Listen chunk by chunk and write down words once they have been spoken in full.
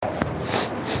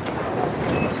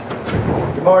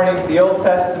Good morning. The Old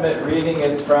Testament reading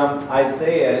is from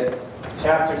Isaiah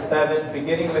chapter 7,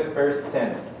 beginning with verse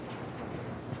 10.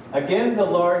 Again the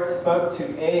Lord spoke to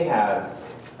Ahaz,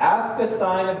 "Ask a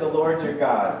sign of the Lord your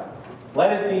God.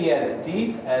 Let it be as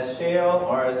deep as Sheol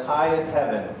or as high as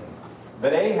heaven."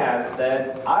 But Ahaz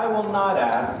said, "I will not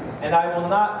ask, and I will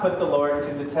not put the Lord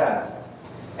to the test."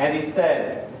 And he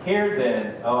said, "Hear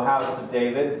then, O house of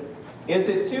David, is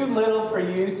it too little for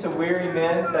you to weary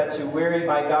men, that you weary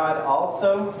my God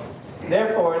also?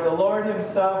 Therefore the Lord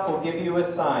himself will give you a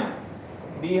sign.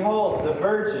 Behold, the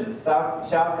virgin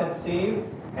shall conceive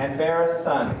and bear a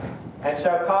son, and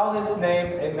shall call his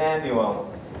name Emmanuel.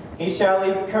 He shall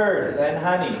eat curds and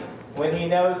honey, when he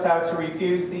knows how to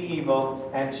refuse the evil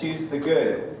and choose the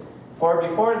good. For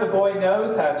before the boy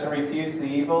knows how to refuse the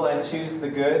evil and choose the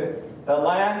good, the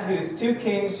land whose two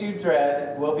kings you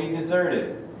dread will be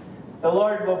deserted. The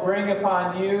Lord will bring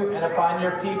upon you and upon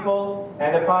your people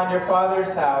and upon your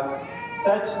father's house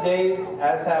such days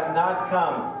as have not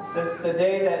come since the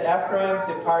day that Ephraim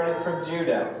departed from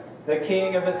Judah, the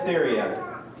king of Assyria."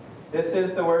 This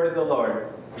is the word of the Lord.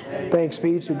 Thanks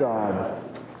be to God.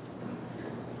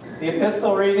 The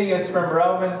epistle reading is from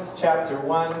Romans chapter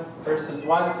 1, verses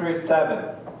 1 through 7.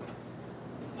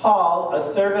 Paul, a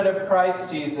servant of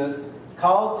Christ Jesus,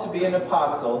 called to be an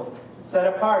apostle, set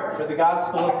apart for the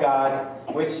gospel of God,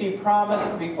 which he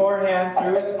promised beforehand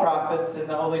through his prophets in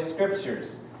the Holy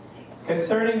Scriptures,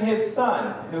 concerning his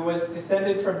Son, who was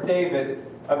descended from David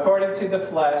according to the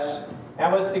flesh,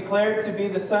 and was declared to be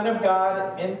the Son of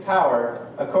God in power,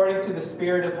 according to the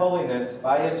Spirit of holiness,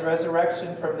 by his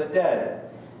resurrection from the dead,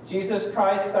 Jesus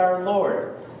Christ our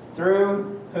Lord,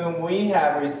 through whom we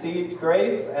have received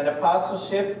grace and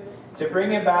apostleship to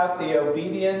bring about the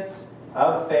obedience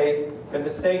of faith for the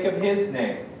sake of his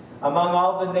name among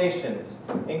all the nations,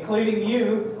 including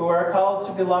you who are called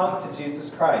to belong to Jesus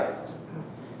Christ.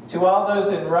 To all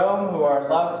those in Rome who are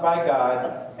loved by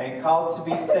God and called to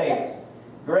be saints,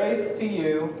 grace to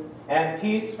you and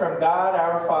peace from God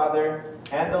our Father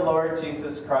and the Lord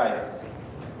Jesus Christ.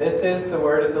 This is the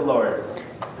word of the Lord.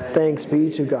 Thanks be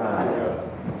to God.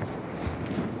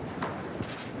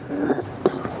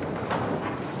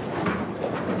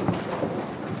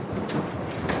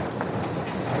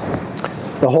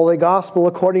 The Holy Gospel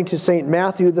according to St.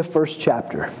 Matthew, the first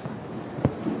chapter.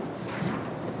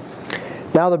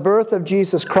 Now the birth of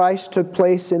Jesus Christ took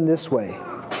place in this way.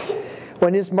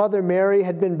 When his mother Mary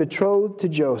had been betrothed to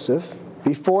Joseph,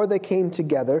 before they came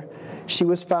together, she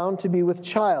was found to be with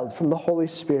child from the Holy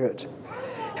Spirit.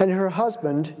 And her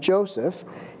husband, Joseph,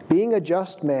 being a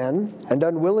just man and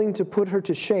unwilling to put her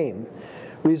to shame,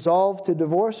 resolved to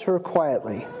divorce her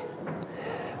quietly.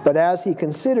 But as he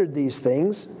considered these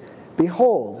things,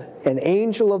 behold, an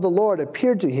angel of the Lord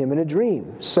appeared to him in a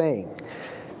dream, saying,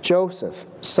 "Joseph,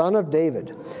 son of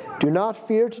David, do not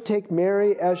fear to take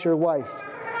Mary as your wife,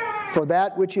 for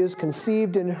that which is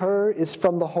conceived in her is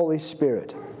from the Holy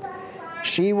Spirit.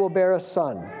 She will bear a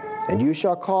son, and you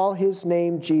shall call his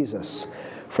name Jesus,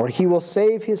 for he will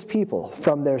save his people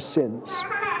from their sins."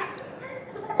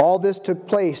 All this took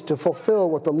place to fulfill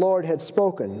what the Lord had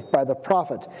spoken by the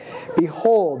prophet.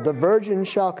 "Behold, the virgin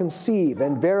shall conceive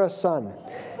and bear a son,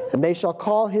 and they shall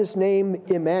call his name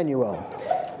Emmanuel,"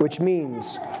 which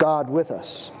means God with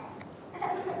us.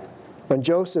 When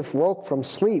Joseph woke from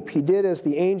sleep, he did as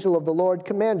the angel of the Lord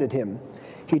commanded him.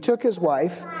 He took his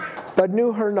wife, but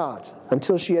knew her not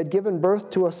until she had given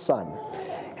birth to a son,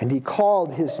 and he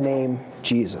called his name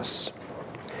Jesus.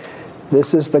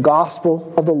 This is the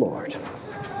gospel of the Lord.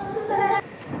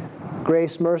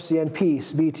 Grace, mercy, and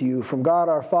peace be to you from God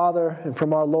our Father and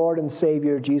from our Lord and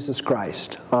Savior Jesus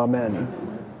Christ. Amen.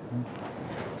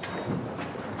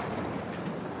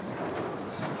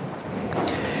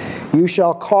 You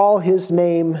shall call his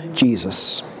name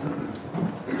Jesus.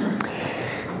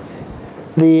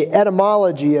 The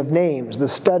etymology of names, the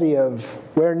study of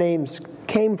where names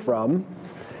came from,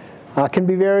 can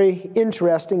be very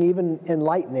interesting, even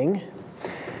enlightening.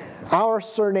 Our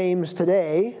surnames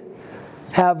today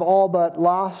have all but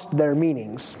lost their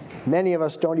meanings. Many of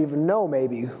us don't even know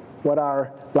maybe what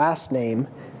our last name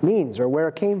means or where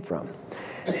it came from.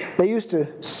 They used to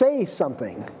say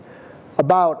something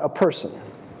about a person.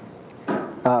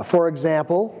 For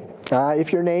example,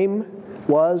 if your name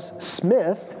was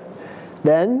Smith,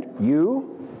 then you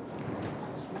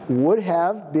would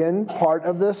have been part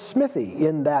of the smithy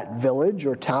in that village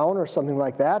or town or something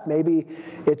like that. Maybe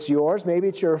it's yours, maybe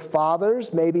it's your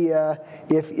father's, maybe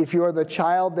if you're the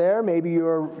child there, maybe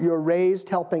you're raised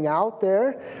helping out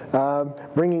there,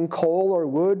 bringing coal or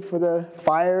wood for the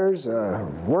fires,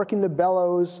 working the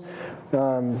bellows,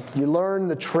 You learn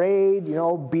the trade,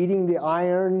 beating the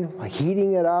iron,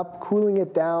 heating it up, cooling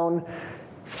it down,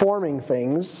 forming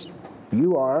things.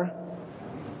 You are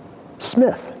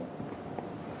smith.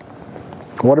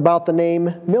 What about the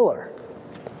name Miller?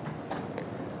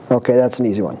 Okay, that's an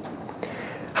easy one.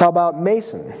 How about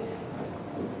mason?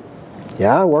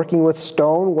 Yeah, working with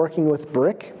stone, working with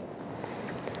brick.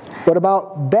 What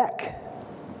about Beck?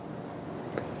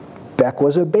 Beck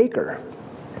was a baker.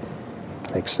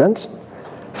 Makes sense.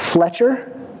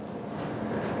 Fletcher?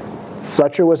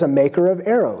 Fletcher was a maker of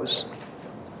arrows.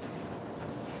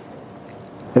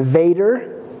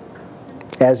 Vader,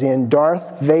 as in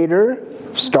Darth Vader,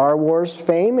 Star Wars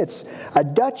fame. It's a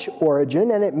Dutch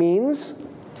origin and it means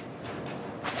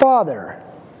father.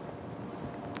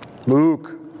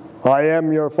 Luke, I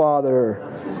am your father.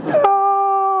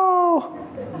 Oh!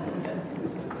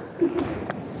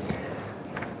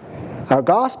 Our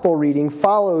gospel reading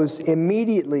follows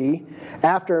immediately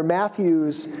after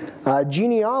Matthew's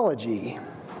genealogy.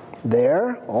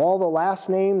 There, all the last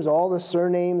names, all the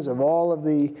surnames of all of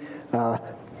the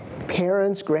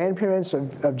parents, grandparents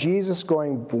of Jesus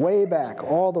going way back,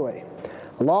 all the way.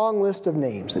 A long list of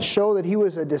names that show that he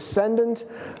was a descendant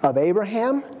of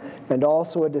Abraham and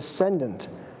also a descendant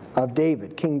of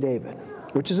David, King David,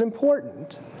 which is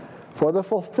important for the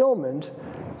fulfillment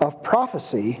of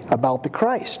prophecy about the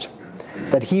Christ,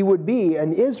 that he would be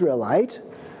an Israelite,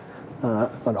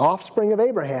 an offspring of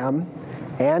Abraham,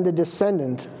 and a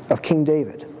descendant of King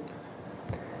David.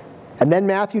 And then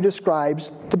Matthew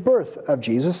describes the birth of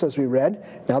Jesus, as we read.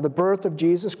 Now the birth of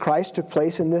Jesus Christ took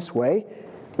place in this way.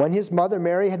 When his mother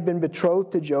Mary had been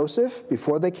betrothed to Joseph,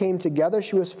 before they came together,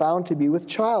 she was found to be with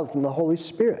child from the Holy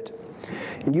Spirit.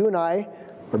 And you and I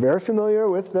are very familiar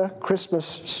with the Christmas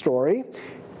story.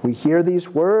 We hear these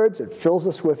words. It fills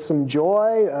us with some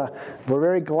joy. We're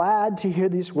very glad to hear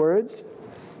these words.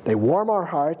 They warm our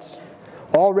hearts.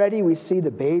 Already we see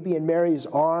the baby in Mary's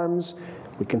arms.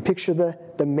 We can picture the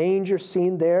manger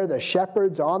scene there, the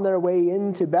shepherds on their way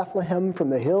into Bethlehem from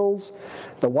the hills,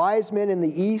 the wise men in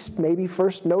the east maybe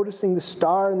first noticing the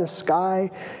star in the sky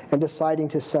and deciding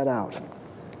to set out.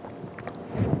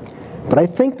 But I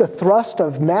think the thrust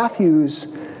of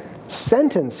Matthew's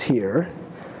sentence here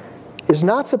is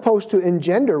not supposed to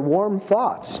engender warm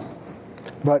thoughts,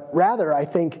 but rather, I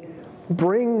think,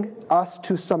 bring us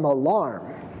to some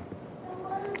alarm.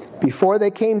 Before they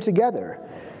came together,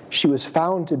 she was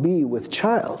found to be with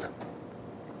child.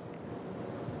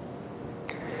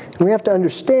 And we have to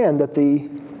understand that the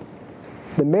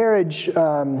marriage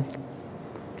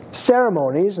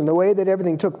ceremonies and the way that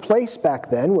everything took place back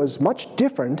then was much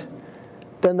different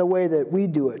than the way that we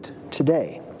do it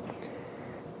today.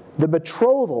 The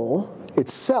betrothal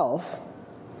itself,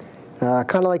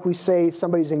 kind of like we say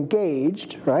somebody's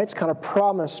engaged, right? It's kind of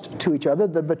promised to each other.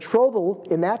 The betrothal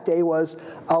in that day was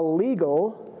a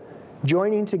legal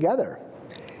joining together.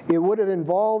 It would have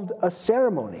involved a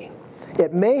ceremony.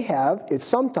 It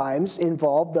sometimes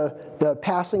involved the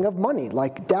passing of money,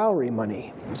 like dowry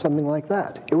money, something like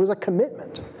that. It was a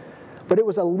commitment, but it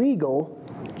was a legal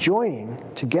joining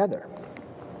together.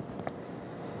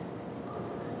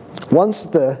 Once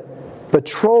the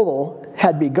betrothal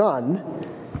had begun,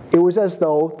 it was as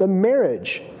though the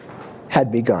marriage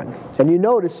had begun. And you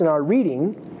notice in our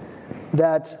reading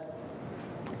that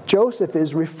Joseph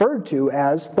is referred to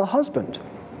as the husband.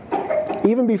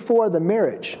 Even before the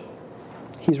marriage,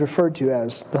 he's referred to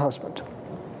as the husband.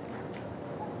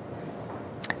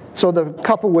 So the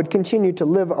couple would continue to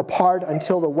live apart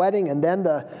until the wedding, and then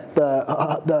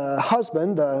the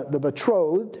husband, the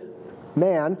betrothed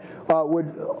man,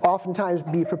 would oftentimes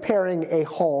be preparing a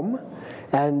home.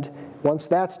 And once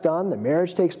that's done, the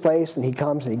marriage takes place, and he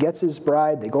comes and he gets his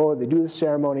bride. They do the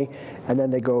ceremony, and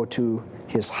then they go to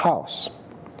his house.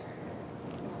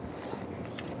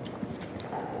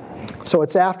 So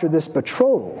it's after this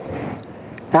betrothal,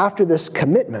 after this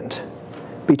commitment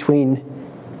between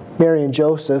Mary and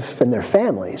Joseph and their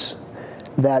families,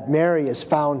 that Mary is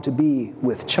found to be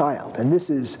with child. And this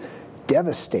is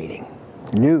devastating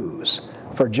news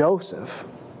for Joseph,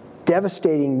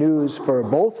 devastating news for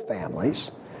both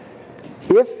families.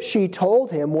 If she told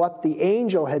him what the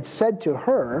angel had said to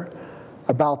her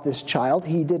about this child,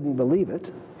 he didn't believe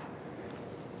it.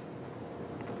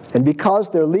 And because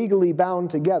they're legally bound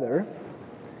together,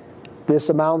 this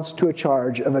amounts to a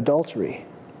charge of adultery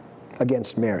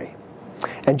against Mary.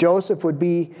 And Joseph would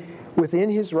be within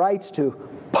his rights to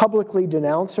publicly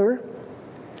denounce her,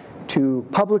 to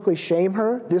publicly shame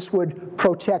her. This would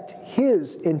protect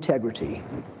his integrity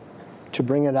to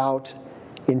bring it out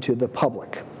into the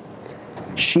public.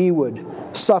 she would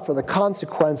suffer the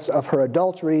consequence of her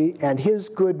adultery, and his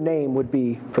good name would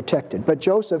be protected. But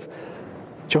Joseph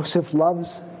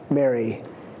loves Mary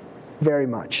very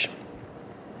much.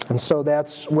 And so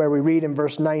that's where we read in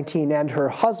verse 19, and her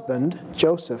husband,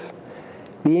 Joseph,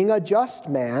 being a just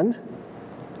man,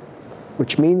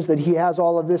 which means that he has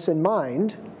all of this in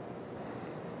mind,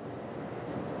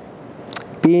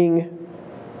 being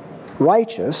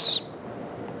righteous,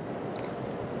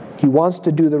 he wants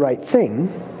to do the right thing.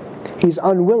 He's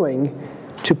unwilling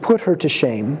to put her to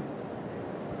shame,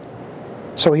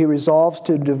 so he resolves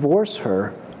to divorce her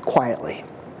quietly.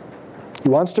 He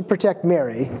wants to protect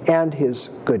Mary and his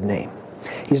good name.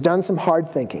 He's done some hard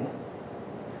thinking.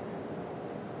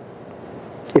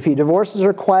 If he divorces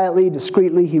her quietly,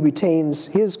 discreetly, he retains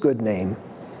his good name,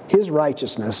 his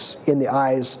righteousness in the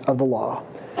eyes of the law.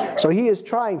 So he is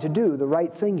trying to do the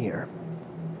right thing here.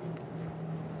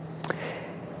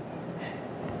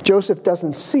 Joseph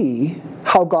doesn't see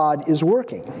how God is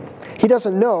working. He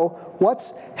doesn't know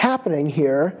what's happening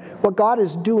here, what God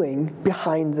is doing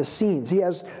behind the scenes. He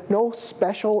has no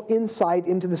special insight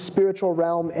into the spiritual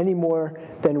realm any more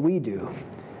than we do.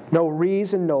 No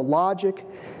reason, no logic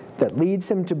that leads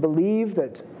him to believe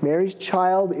that Mary's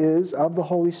child is of the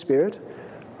Holy Spirit,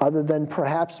 other than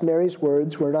perhaps Mary's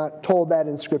words. We're not told that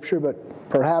in Scripture, but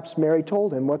perhaps Mary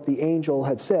told him what the angel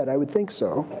had said. I would think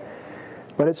so.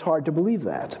 But it's hard to believe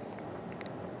that.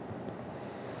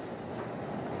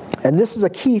 And this is a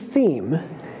key theme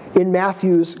in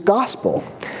Matthew's gospel,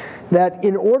 that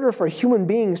in order for human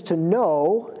beings to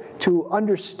know, to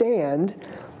understand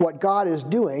what God is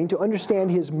doing, to understand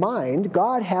his mind,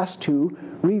 God has to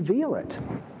reveal it.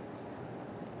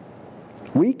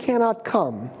 We cannot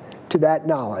come to that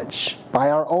knowledge by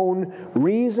our own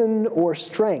reason or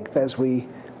strength, as we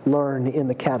learn in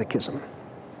the Catechism.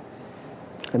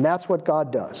 And that's what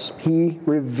God does. He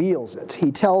reveals it.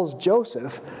 He tells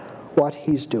Joseph what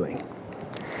he's doing.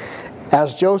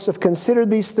 As Joseph considered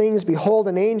these things, behold,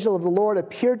 an angel of the Lord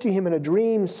appeared to him in a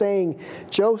dream, saying,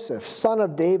 Joseph, son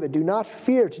of David, do not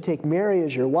fear to take Mary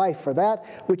as your wife, for that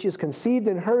which is conceived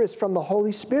in her is from the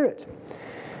Holy Spirit.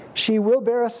 She will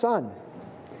bear a son,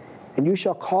 and you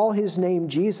shall call his name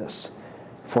Jesus,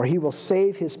 for he will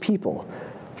save his people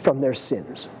from their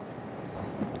sins.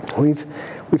 We've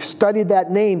studied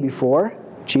that name before,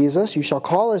 Jesus. You shall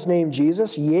call his name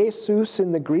Jesus, Jesus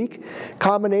in the Greek,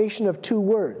 combination of two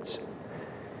words.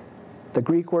 The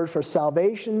Greek word for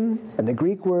salvation and the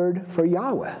Greek word for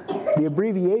Yahweh. The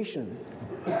abbreviation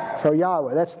for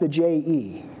Yahweh, that's the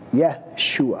J-E,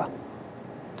 Yeshua,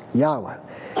 Yahweh.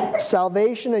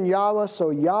 Salvation and Yahweh, so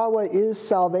Yahweh is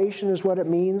salvation is what it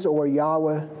means, or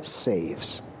Yahweh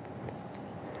saves.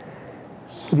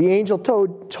 The angel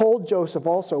told Joseph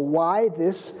also why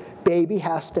this baby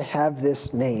has to have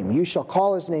this name. You shall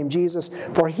call his name Jesus,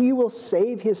 for he will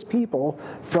save his people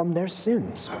from their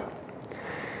sins.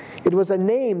 It was a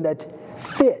name that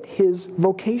fit his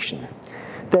vocation,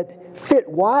 that fit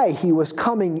why he was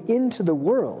coming into the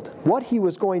world, what he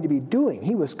was going to be doing.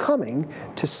 He was coming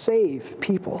to save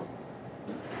people.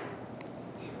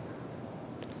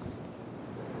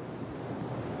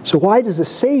 So why does a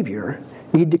Savior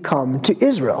need to come to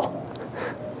Israel?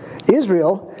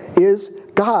 Israel is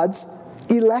God's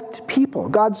elect people,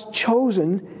 God's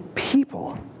chosen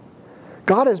people.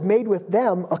 God has made with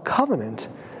them a covenant,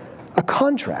 a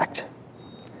contract.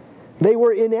 They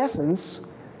were, in essence,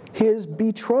 his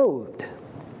betrothed.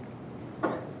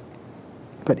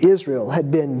 But Israel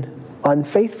had been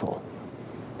unfaithful,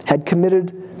 had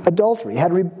committed adultery,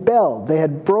 had rebelled. They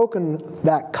had broken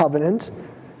that covenant,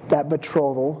 that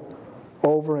betrothal,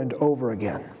 over and over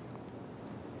again.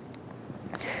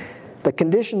 The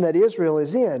condition that Israel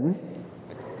is in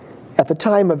at the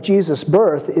time of Jesus'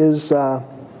 birth is a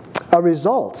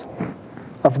result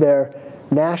of their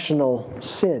national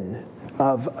sin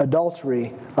of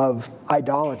adultery, of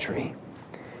idolatry.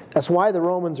 That's why the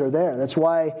Romans are there. That's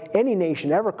why any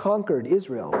nation ever conquered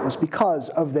Israel, was because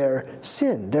of their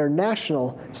sin, their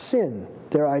national sin,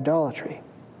 their idolatry.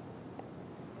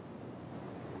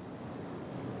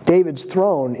 David's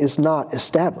throne is not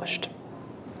established.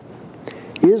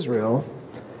 Israel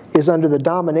is under the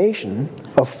domination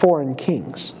of foreign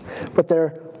kings. But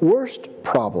their worst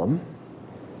problem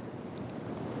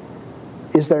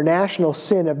is their national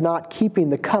sin of not keeping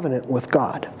the covenant with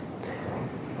God.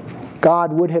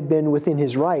 God would have been within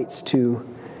his rights to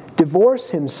divorce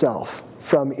himself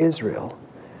from Israel,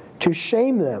 to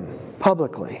shame them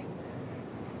publicly,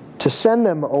 to send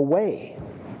them away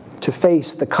to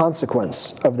face the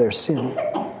consequence of their sin.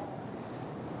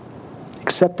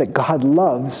 Except that God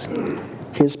loves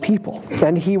his people.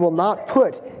 And he will not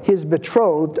put his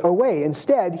betrothed away.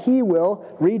 Instead, he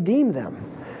will redeem them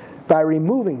by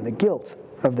removing the guilt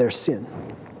of their sin.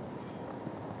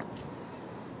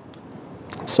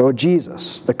 So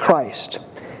Jesus, the Christ,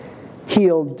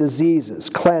 healed diseases,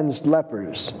 cleansed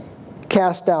lepers,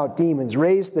 cast out demons,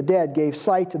 raised the dead, gave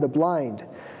sight to the blind,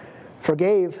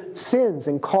 forgave sins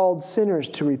and called sinners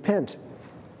to repent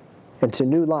and to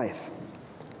new life.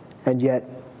 And yet,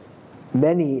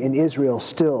 many in Israel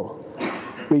still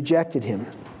rejected him.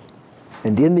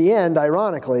 And in the end,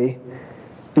 ironically,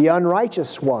 the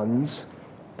unrighteous ones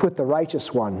put the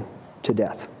righteous one to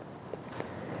death.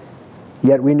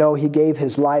 Yet we know he gave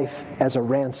his life as a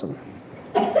ransom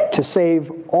to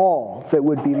save all that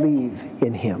would believe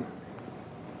in him.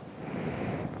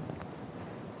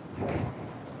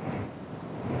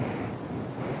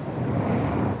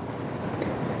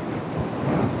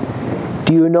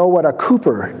 Do you know what a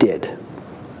cooper did?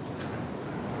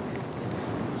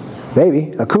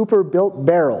 Maybe. A cooper built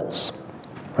barrels,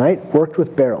 right? Worked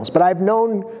with barrels. But I've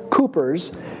known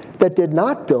coopers that did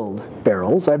not build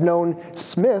barrels. I've known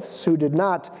smiths who did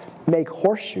not make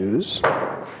horseshoes.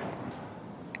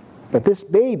 But this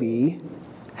baby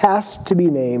has to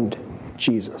be named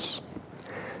Jesus.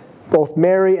 Both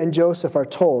Mary and Joseph are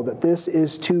told that this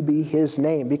is to be his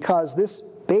name because this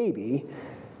baby,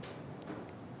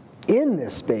 in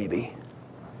this baby,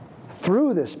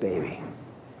 through this baby,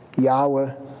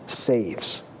 Yahweh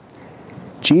saves.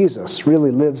 Jesus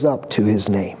really lives up to his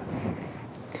name.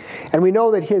 And we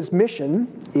know that his mission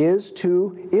is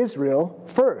to Israel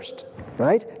first,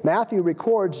 right? Matthew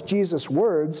records Jesus'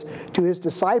 words to his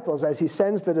disciples as he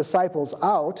sends the disciples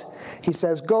out. He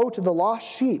says, go to the lost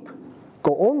sheep,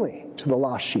 go only to the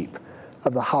lost sheep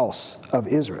of the house of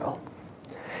Israel.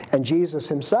 And Jesus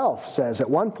himself says at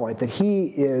one point that he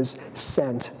is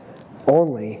sent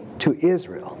only to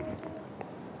Israel.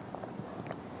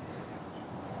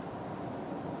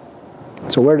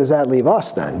 So where does that leave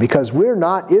us then? Because we're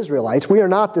not Israelites. We are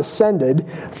not descended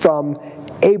from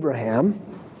Abraham.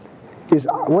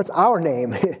 What's our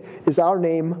name? Is our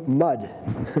name mud?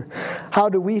 How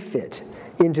do we fit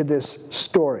into this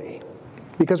story?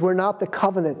 Because we're not the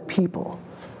covenant people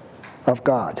of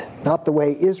God, not the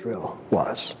way Israel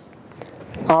was.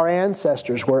 Our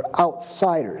ancestors were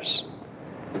outsiders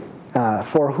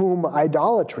for whom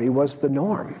idolatry was the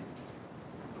norm.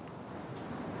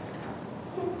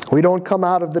 We don't come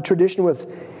out of the tradition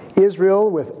with Israel,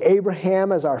 with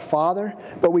Abraham as our father,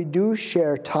 but we do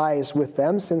share ties with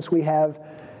them since we have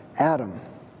Adam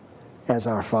as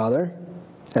our father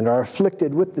and are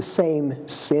afflicted with the same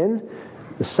sin,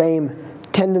 the same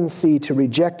tendency to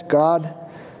reject God,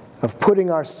 of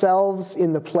putting ourselves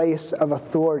in the place of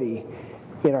authority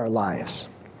in our lives.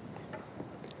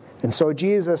 And so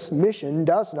Jesus' mission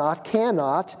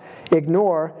cannot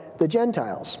ignore the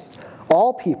Gentiles.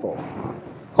 All people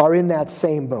are in that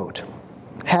same boat,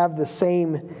 have the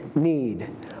same need.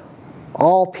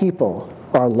 All people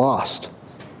are lost,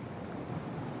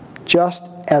 just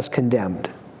as condemned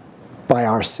by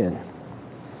our sin.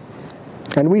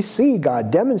 And we see God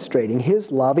demonstrating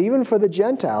his love even for the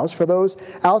Gentiles, for those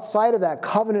outside of that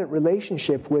covenant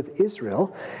relationship with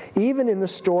Israel, even in the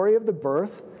story of the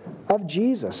birth of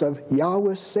Jesus, of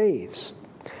Yahweh saves.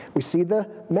 We see the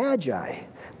Magi,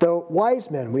 the wise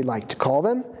men we like to call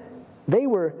them. They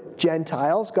were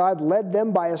Gentiles. God led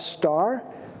them by a star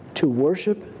to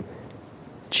worship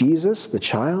Jesus, the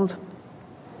child.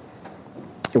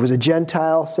 It was a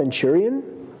Gentile centurion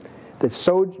that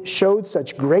showed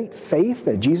such great faith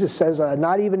that Jesus says,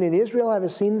 not even in Israel have I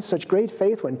seen such great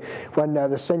faith. When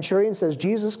the centurion says,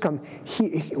 Jesus, come,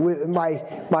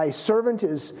 my servant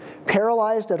is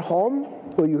paralyzed at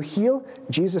home. Will you heal?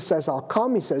 Jesus says, I'll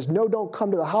come. He says, no, don't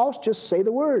come to the house. Just say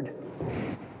the word,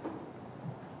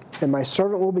 and my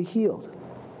servant will be healed.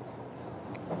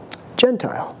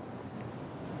 Gentile.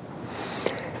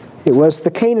 It was the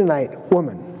Canaanite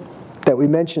woman that we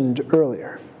mentioned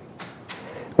earlier,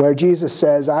 where Jesus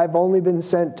says, I've only been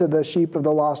sent to the sheep of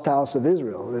the lost house of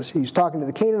Israel. He's talking to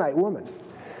the Canaanite woman.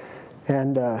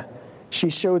 And she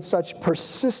showed such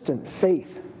persistent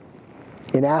faith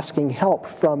in asking help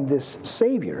from this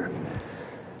Savior,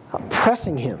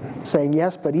 pressing him, saying,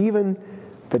 yes, but even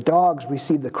the dogs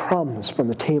receive the crumbs from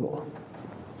the table.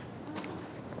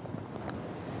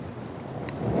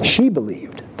 She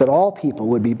believed that all people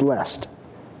would be blessed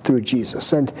through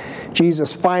Jesus. And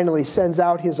Jesus finally sends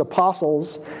out his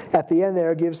apostles at the end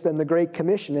there, gives them the Great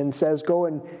Commission and says, go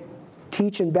and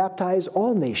teach and baptize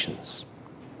all nations.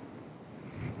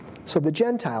 So the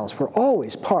Gentiles were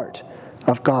always part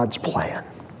of God's plan.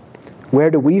 Where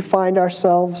do we find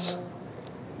ourselves?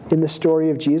 in the story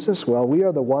of Jesus? Well, we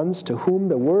are the ones to whom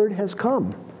the word has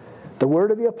come. The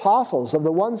word of the apostles, of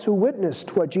the ones who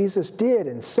witnessed what Jesus did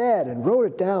and said and wrote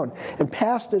it down and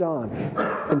passed it on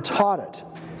and taught it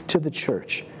to the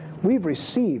church. We've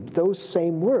received those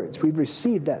same words. We've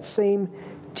received that same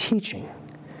teaching.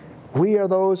 We are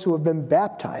those who have been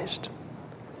baptized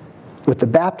with the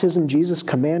baptism Jesus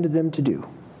commanded them to do.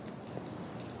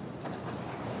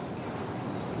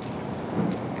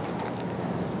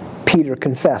 Peter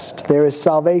confessed, "There is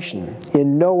salvation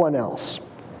in no one else,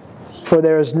 for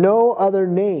there is no other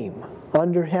name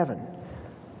under heaven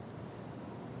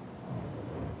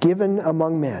given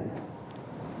among men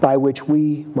by which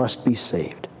we must be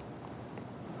saved."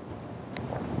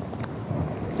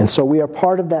 And so we are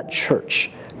part of that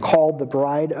church called the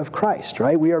bride of Christ,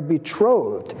 right? We are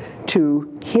betrothed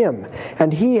to Him,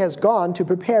 and He has gone to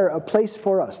prepare a place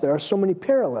for us. There are so many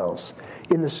parallels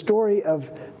in the story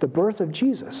of the birth of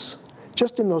Jesus,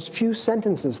 just in those few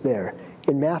sentences there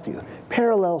in Matthew.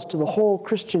 Parallels to the whole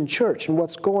Christian church and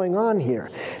what's going on here.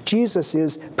 Jesus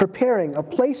is preparing a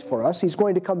place for us. He's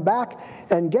going to come back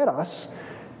and get us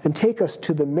and take us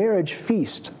to the marriage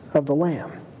feast of the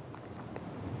Lamb.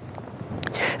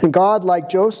 And God, like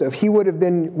Joseph, He would have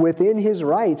been within His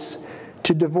rights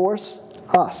to divorce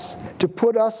us, to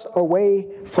put us away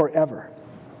forever.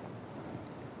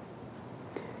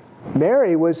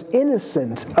 Mary was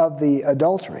innocent of the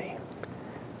adultery,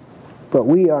 but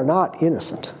we are not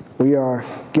innocent. We are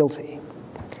guilty.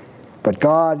 But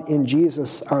God, in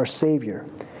Jesus, our Savior,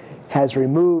 has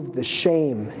removed the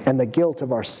shame and the guilt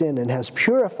of our sin and has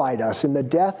purified us in the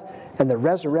death and the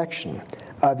resurrection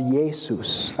of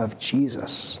Jesus, of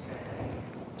Jesus,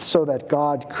 so that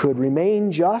God could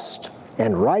remain just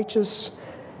and righteous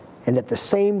and at the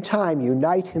same time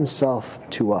unite Himself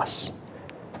to us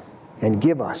and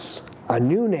give us a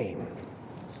new name.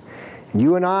 And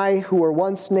you and I, who were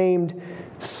once named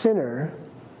sinner,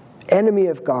 enemy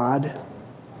of God,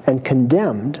 and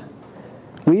condemned,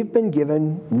 we've been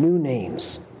given new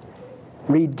names,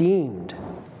 redeemed,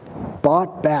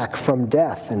 bought back from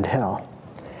death and hell,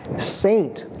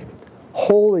 saint,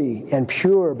 holy and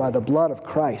pure by the blood of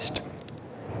Christ,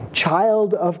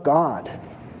 child of God.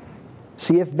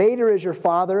 See, if Vader is your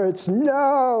father, it's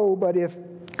no, but if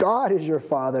God is your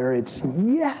father, it's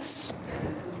yes.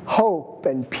 Hope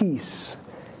and peace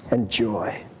and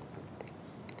joy.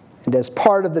 And as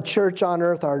part of the church on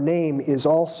earth, our name is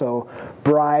also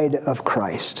Bride of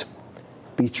Christ,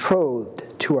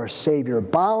 betrothed to our Savior,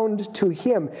 bound to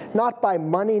Him, not by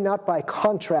money, not by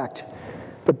contract,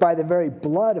 but by the very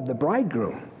blood of the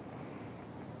bridegroom,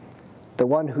 the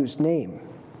one whose name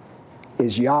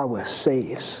is Yahweh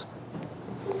Saves.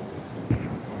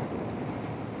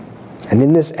 And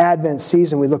in this Advent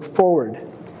season, we look forward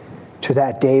to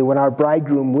that day when our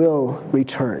bridegroom will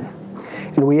return.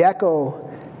 And we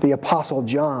echo the Apostle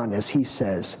John as he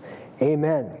says,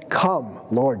 "Amen. Come,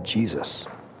 Lord Jesus."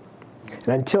 And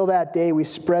until that day, we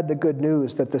spread the good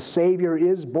news that the Savior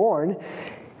is born,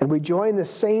 and we join the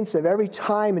saints of every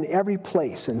time and every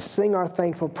place and sing our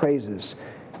thankful praises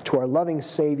to our loving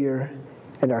Savior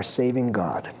and our saving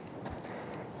God.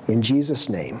 In Jesus'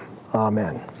 name,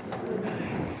 amen.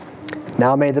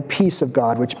 Now may the peace of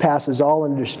God, which passes all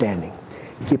understanding,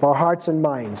 keep our hearts and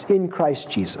minds in Christ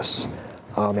Jesus.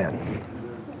 Amen.